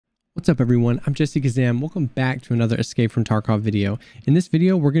What's up everyone, I'm Jessekazam. Welcome back to another Escape from Tarkov video. In this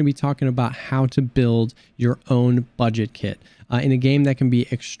video, we're going to be talking about how to build your own budget kit. In a game that can be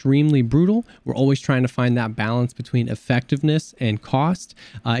extremely brutal, we're always trying to find that balance between effectiveness and cost.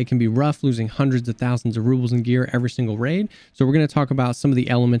 It can be rough losing hundreds of thousands of rubles in gear every single raid. So we're going to talk about some of the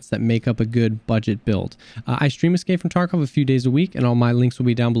elements that make up a good budget build. I stream Escape from Tarkov a few days a week and all my links will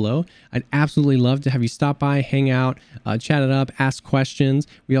be down below. I'd absolutely love to have you stop by, hang out, chat it up, ask questions.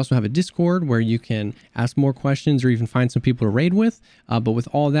 We also have a Discord where you can ask more questions or even find some people to raid with. But with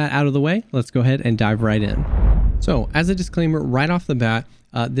all that out of the way, let's go ahead and dive right in. So as a disclaimer right off the bat,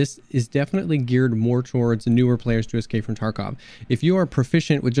 this is definitely geared more towards newer players to Escape from Tarkov. If you are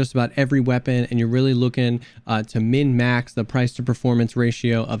proficient with just about every weapon and you're really looking to min-max the price to performance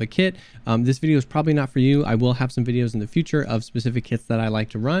ratio of a kit, this video is probably not for you. I will have some videos in the future of specific kits that I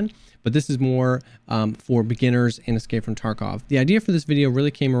like to run, but this is more for beginners in Escape from Tarkov. The idea for this video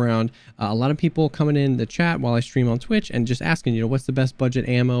really came around a lot of people coming in the chat while I stream on Twitch and just asking, you know, what's the best budget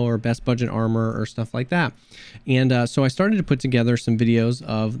ammo or best budget armor or stuff like that. And so I started to put together some videos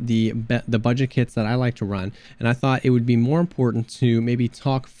of the budget kits that I like to run, and I thought it would be more important to maybe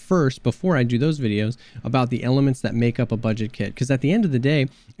talk first before I do those videos about the elements that make up a budget kit, because at the end of the day,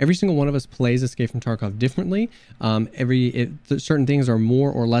 every single one of us plays Escape from Tarkov differently. Certain things are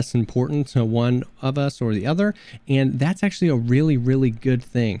more or less important to one of us or the other, and that's actually a really good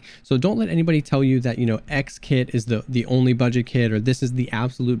thing. So don't let anybody tell you that, you know, X kit is the only budget kit or this is the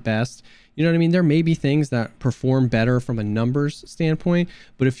absolute best. You know what I mean? There may be things that perform better from a numbers standpoint,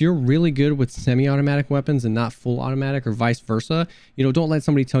 but if you're really good with semi-automatic weapons and not full automatic or vice versa, you know, don't let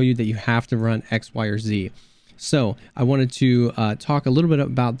somebody tell you that you have to run X, Y, or Z. So I wanted to talk a little bit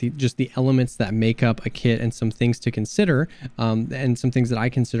about just the elements that make up a kit and some things to consider, and some things that I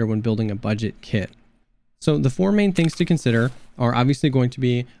consider when building a budget kit. So the four main things to consider are obviously going to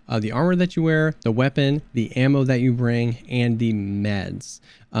be the armor that you wear, the weapon, the ammo that you bring, and the meds.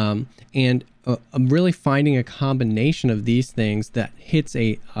 I'm really finding a combination of these things that hits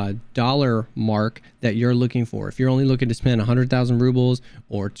a dollar mark that you're looking for. If you're only looking to spend 100,000 rubles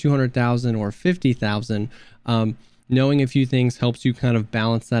or 200,000 or 50,000, knowing a few things helps you kind of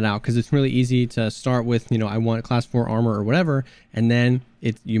balance that out, because it's really easy to start with, you know, I want class 4 armor or whatever, and then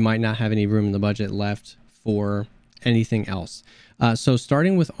you might not have any room in the budget left for anything else. So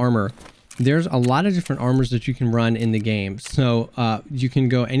starting with armor, there's a lot of different armors that you can run in the game. So you can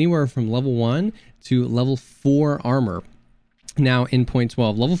go anywhere from level 1 to level 4 armor. Now in point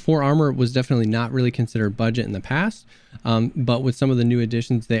 12, level 4 armor was definitely not really considered budget in the past, but with some of the new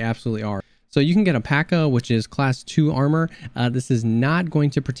additions, they absolutely are. So you can get a P.A.K.A., which is class 2 armor. This is not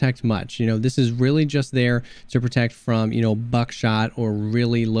going to protect much. You know, this is really just there to protect from, you know, buckshot or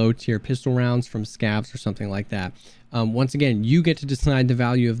really low tier pistol rounds from scavs or something like that. Once again, you get to decide the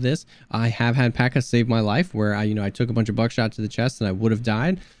value of this. I have had P.A.K.A. save my life where I took a bunch of buckshot to the chest and I would have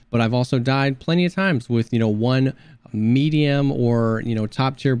died, but I've also died plenty of times with, you know, one medium or, you know,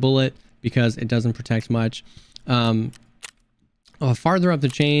 top tier bullet because it doesn't protect much. Farther up the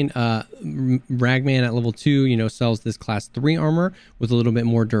chain, Ragman at level 2, you know, sells this class 3 armor with a little bit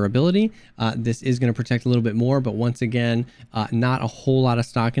more durability. This is going to protect a little bit more, but once again, not a whole lot of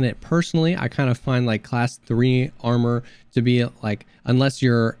stock in it. Personally, I kind of find like class 3 armor to be like, unless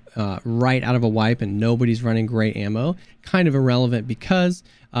you're right out of a wipe and nobody's running great ammo, kind of irrelevant, because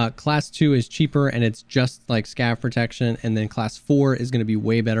class 2 is cheaper and it's just like scav protection, and then class 4 is going to be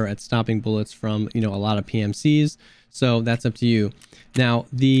way better at stopping bullets from, you know, a lot of PMCs. So that's up to you. Now,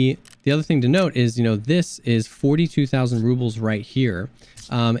 the other thing to note is, you know, this is 42,000 rubles right here.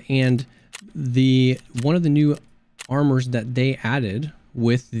 And one of the new armors that they added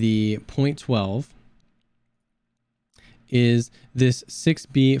with the point 12 is this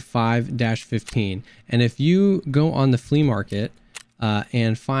 6B5-15. And if you go on the flea market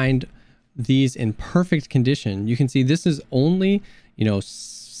and find these in perfect condition, you can see this is only, you know,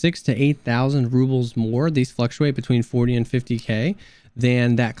 6,000 to 8,000 rubles more. These fluctuate between 40 and 50k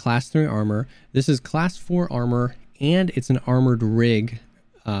than that class 3 armor. This is class 4 armor and it's an armored rig,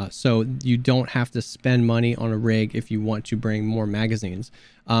 so you don't have to spend money on a rig if you want to bring more magazines.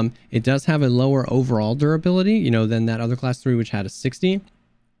 It does have a lower overall durability, you know, than that other class 3 which had a 60.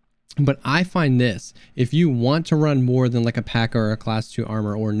 But I find this, if you want to run more than like a P.A.K.A. or a class 2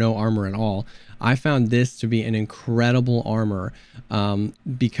 armor or no armor at all, I found this to be an incredible armor,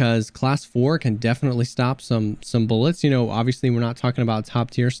 because class 4 can definitely stop some bullets. You know, obviously we're not talking about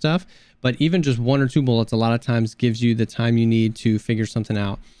top tier stuff, but even just 1 or 2 bullets a lot of times gives you the time you need to figure something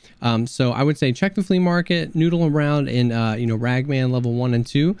out. So I would say check the flea market, noodle around in, you know, Ragman level 1 and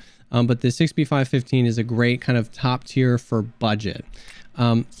 2. But the 6B515 is a great kind of top tier for budget.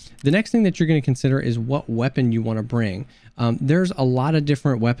 The next thing that you're going to consider is what weapon you want to bring. There's a lot of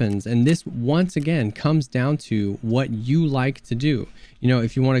different weapons, and this once again comes down to what you like to do. You know,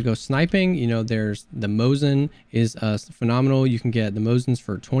 if you want to go sniping, you know, there's the Mosin is phenomenal. You can get the Mosins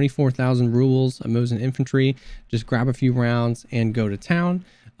for 24,000 rubles, a Mosin infantry. Just grab a few rounds and go to town.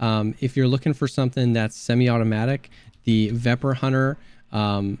 If you're looking for something that's semi-automatic, the Vepr Hunter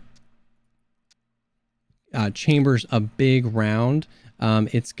chambers a big round.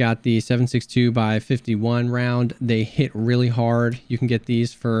 It's got the 7.62 by 51 round. They hit really hard. You can get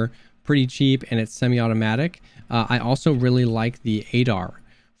these for pretty cheap, and it's semi-automatic. I also really like the ADAR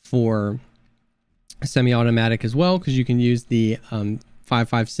for semi-automatic as well, because you can use the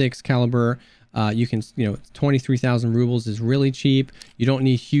 5.56 caliber. You can, you know, 23,000 rubles is really cheap. You don't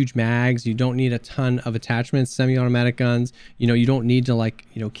need huge mags. You don't need a ton of attachments. Semi-automatic guns, you know, you don't need to, like,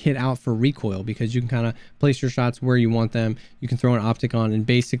 you know, kit out for recoil, because you can kind of place your shots where you want them. You can throw an optic on and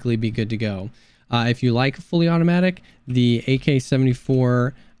basically be good to go. If you like fully automatic, the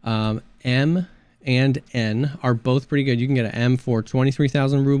AK-74 M and N are both pretty good. You can get an M for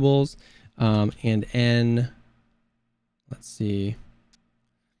 23,000 rubles and N, let's see,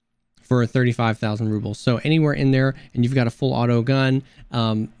 for 35,000 rubles. So anywhere in there, and you've got a full auto gun,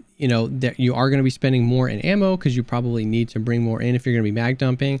 you know, that you are going to be spending more in ammo, because you probably need to bring more in if you're going to be mag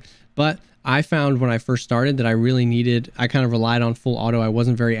dumping. But I found when I first started that I kind of relied on full auto. I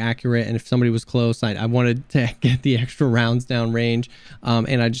wasn't very accurate, and if somebody was close, I wanted to get the extra rounds down range,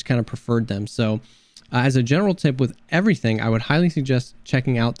 and I just kind of preferred them. So as a general tip with everything, I would highly suggest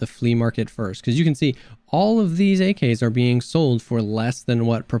checking out the flea market first, because you can see all of these AKs are being sold for less than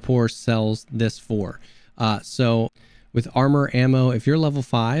what Propor sells this for. So with armor, ammo, if you're level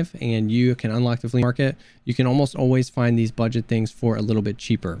 5 and you can unlock the flea market, you can almost always find these budget things for a little bit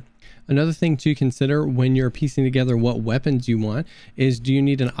cheaper. Another thing to consider when you're piecing together what weapons you want is, do you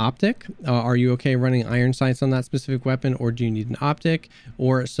need an optic? Are you okay running iron sights on that specific weapon, or do you need an optic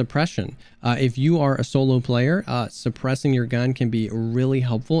or suppression? If you are a solo player, suppressing your gun can be really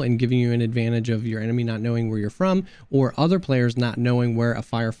helpful in giving you an advantage of your enemy not knowing where you're from, or other players not knowing where a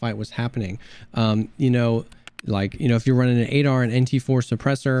firefight was happening. You know, like, you know, if you're running an ADAR and NT4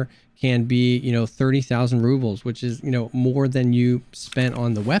 suppressor, can be, you know, 30,000 rubles, which is, you know, more than you spent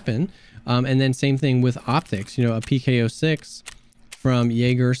on the weapon. And then same thing with optics. You know, a PK06 from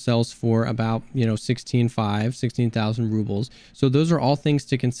Jaeger sells for about, you know, 16,000 rubles. So those are all things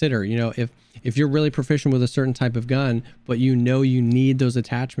to consider. You know, if you're really proficient with a certain type of gun, but you know you need those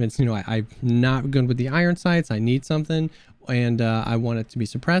attachments, you know, I'm not good with the iron sights, I need something, and I want it to be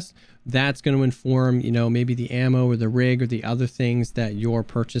suppressed, that's going to inform, you know, maybe the ammo or the rig or the other things that you're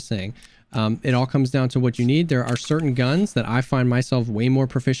purchasing. It all comes down to what you need. There are certain guns that I find myself way more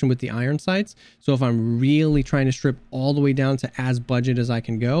proficient with the iron sights. So if I'm really trying to strip all the way down to as budget as I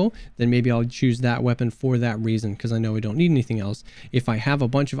can go, then maybe I'll choose that weapon for that reason, because I know I don't need anything else. If I have a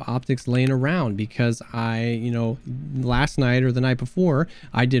bunch of optics laying around because you know, last night or the night before,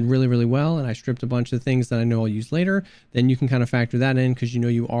 I did really, really well and I stripped a bunch of things that I know I'll use later, then you can kind of factor that in, because you know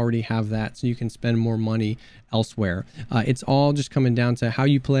you already have that, so you can spend more money elsewhere. It's all just coming down to how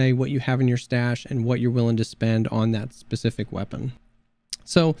you play, what you have in your stash, and what you're willing to spend on that specific weapon.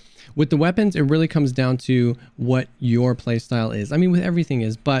 So with the weapons, it really comes down to what your play style is. I mean, with everything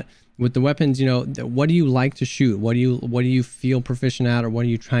is, but with the weapons, you know, what do you like to shoot? What do you feel proficient at, or what are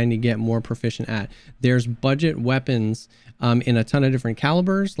you trying to get more proficient at? There's budget weapons in a ton of different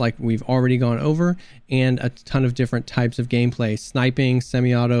calibers, like we've already gone over, and a ton of different types of gameplay: sniping,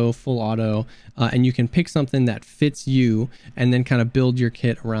 semi-auto, full auto, and you can pick something that fits you and then kind of build your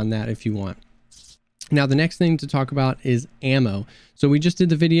kit around that if you want. Now, the next thing to talk about is ammo. So we just did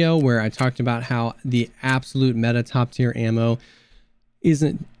the video where I talked about how the absolute meta top tier ammo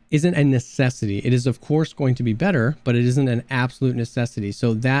isn't a necessity. It is, of course, going to be better, but it isn't an absolute necessity.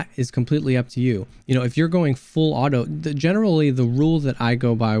 So that is completely up to you. You know, if you're going full auto, generally the rule that I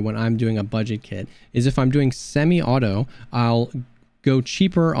go by when I'm doing a budget kit is, if I'm doing semi-auto, I'll go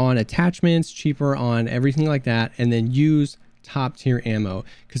cheaper on attachments, cheaper on everything like that, and then use top tier ammo,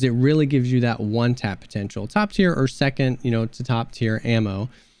 because it really gives you that one tap potential. Top tier or second, you know, to top tier ammo.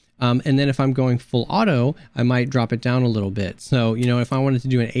 And then if I'm going full auto, I might drop it down a little bit. So, you know, if I wanted to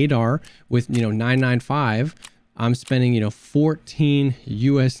do an ADAR with, you know, 995, I'm spending, you know, 14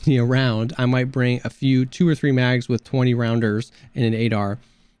 USD a round. I might bring a few 2 or 3 mags with 20 rounders in an ADAR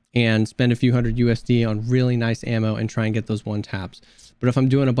and spend a few hundred USD on really nice ammo and try and get those one taps. But if I'm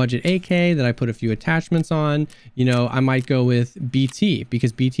doing a budget AK that I put a few attachments on, you know, I might go with BT,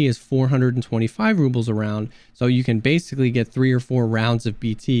 because BT is 425 rubles a round. So you can basically get 3 or 4 rounds of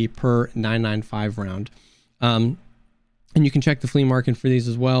BT per 995 round. And you can check the flea market for these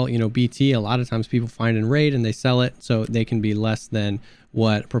as well. You know, BT, a lot of times people find in raid and they sell it, so they can be less than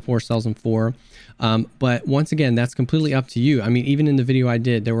what Propor sells them for. But once again, that's completely up to you. I mean, even in the video I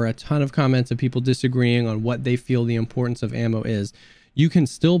did, there were a ton of comments of people disagreeing on what they feel the importance of ammo is. You can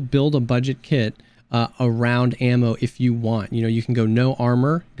still build a budget kit around ammo if you want. You know, you can go no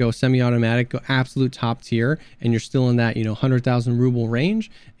armor, go semi-automatic, go absolute top tier, and you're still in that, you know, 100,000 ruble range.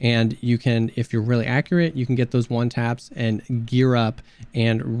 And you can, if you're really accurate, you can get those one taps and gear up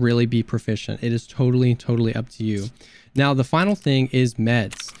and really be proficient. It is totally up to you. Now, the final thing is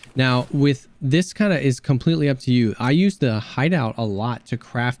meds. Now, with this kind of is completely up to you. I use the hideout a lot to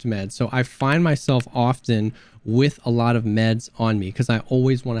craft meds. So I find myself often with a lot of meds on me because I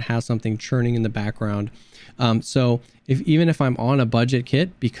always want to have something churning in the background. So even if I'm on a budget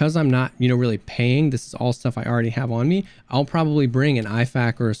kit, because I'm not, you know, really paying, this is all stuff I already have on me, I'll probably bring an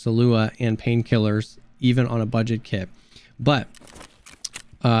IFAK or a Salua and painkillers even on a budget kit. But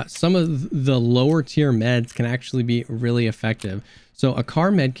some of the lower tier meds can actually be really effective. So a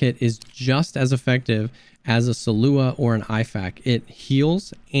car med kit is just as effective as a Salua or an IFAK. It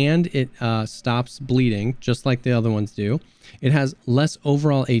heals and it stops bleeding just like the other ones do. It has less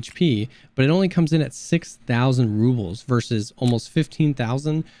overall HP, but it only comes in at 6,000 rubles versus almost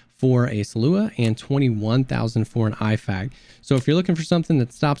 15,000 for a Salua and 21,000 for an IFAK. So if you're looking for something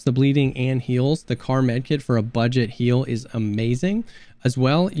that stops the bleeding and heals, the car medkit for a budget heal is amazing. As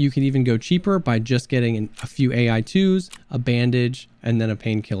well, you can even go cheaper by just getting a few AI2s, a bandage, and then a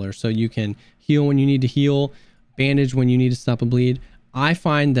painkiller. So you can heal when you need to heal, bandage when you need to stop a bleed. I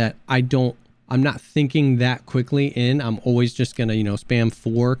find that I'm not thinking that quickly in. I'm always just gonna, you know, spam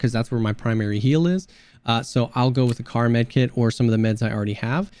 4 because that's where my primary heal is. So I'll go with the car med kit or some of the meds I already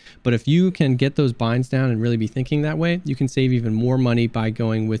have. But if you can get those binds down and really be thinking that way, you can save even more money by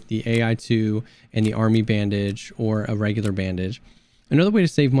going with the AI2 and the army bandage or a regular bandage. Another way to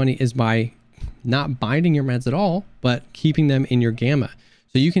save money is by not binding your meds at all, but keeping them in your gamma.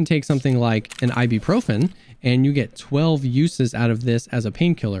 So you can take something like an ibuprofen and you get 12 uses out of this as a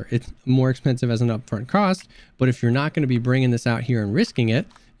painkiller. It's more expensive as an upfront cost, but if you're not going to be bringing this out here and risking it,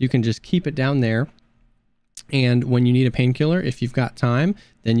 you can just keep it down there. And when you need a painkiller, if you've got time,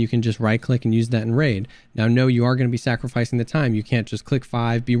 then you can just right click and use that in raid. Now, no, you are going to be sacrificing the time. You can't just click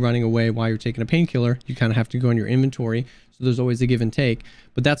 5, be running away while you're taking a painkiller. You kind of have to go in your inventory. So there's always a give and take,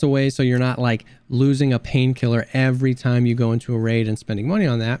 but that's a way so you're not like losing a painkiller every time you go into a raid and spending money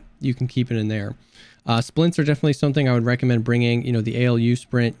on that. You can keep it in there. Splints are definitely something I would recommend bringing. You know, the ALU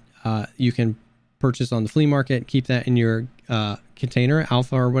sprint, you can purchase on the flea market, keep that in your container,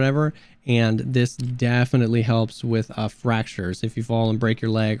 alpha or whatever. And this definitely helps with fractures. If you fall and break your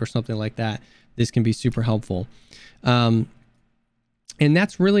leg or something like that, this can be super helpful. And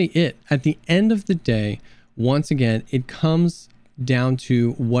that's really it. At the end of the day, once again, it comes down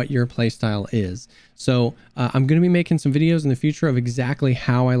to what your playstyle is. So I'm going to be making some videos in the future of exactly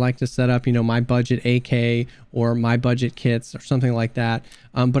how I like to set up, you know, my budget AK or my budget kits or something like that.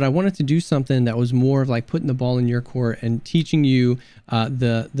 But I wanted to do something that was more of like putting the ball in your court and teaching you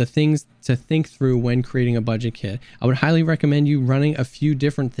the things to think through when creating a budget kit. I would highly recommend you running a few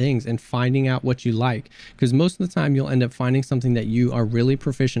different things and finding out what you like, because most of the time you'll end up finding something that you are really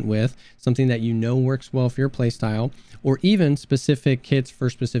proficient with, something that you know works well for your playstyle, or even specific kits for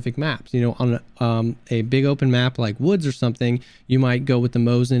specific maps. You know, on a big open map like Woods or something, you might go with the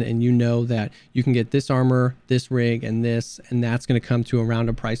Mosin and you know that you can get this armor, this rig, and this, and that's going to come to around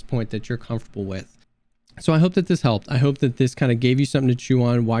a price point that you're comfortable with. So I hope that this helped. I hope that this kind of gave you something to chew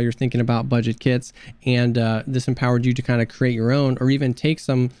on while you're thinking about budget kits, and this empowered you to kind of create your own, or even take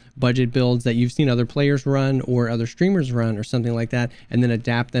some budget builds that you've seen other players run or other streamers run or something like that, and then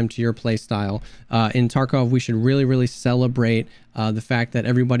adapt them to your play style. In Tarkov, we should really celebrate the fact that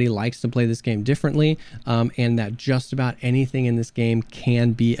everybody likes to play this game differently, and that just about anything in this game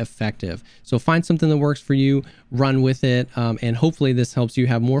can be effective. So find something that works for you, run with it, and hopefully this helps you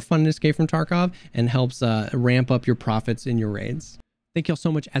have more fun in Escape from Tarkov and helps ramp up your profits in your raids. Thank you all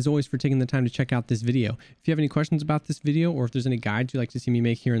so much, as always, for taking the time to check out this video. If you have any questions about this video, or if there's any guides you'd like to see me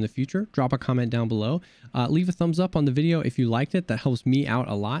make here in the future, drop a comment down below. Leave a thumbs up on the video if you liked it. That helps me out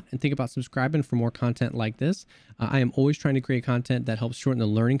a lot. And think about subscribing for more content like this. I am always trying to create content that helps shorten the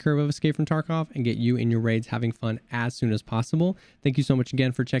learning curve of Escape from Tarkov and get you in your raids having fun as soon as possible. Thank you so much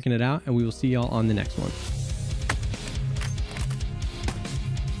again for checking it out, and we will see y'all on the next one.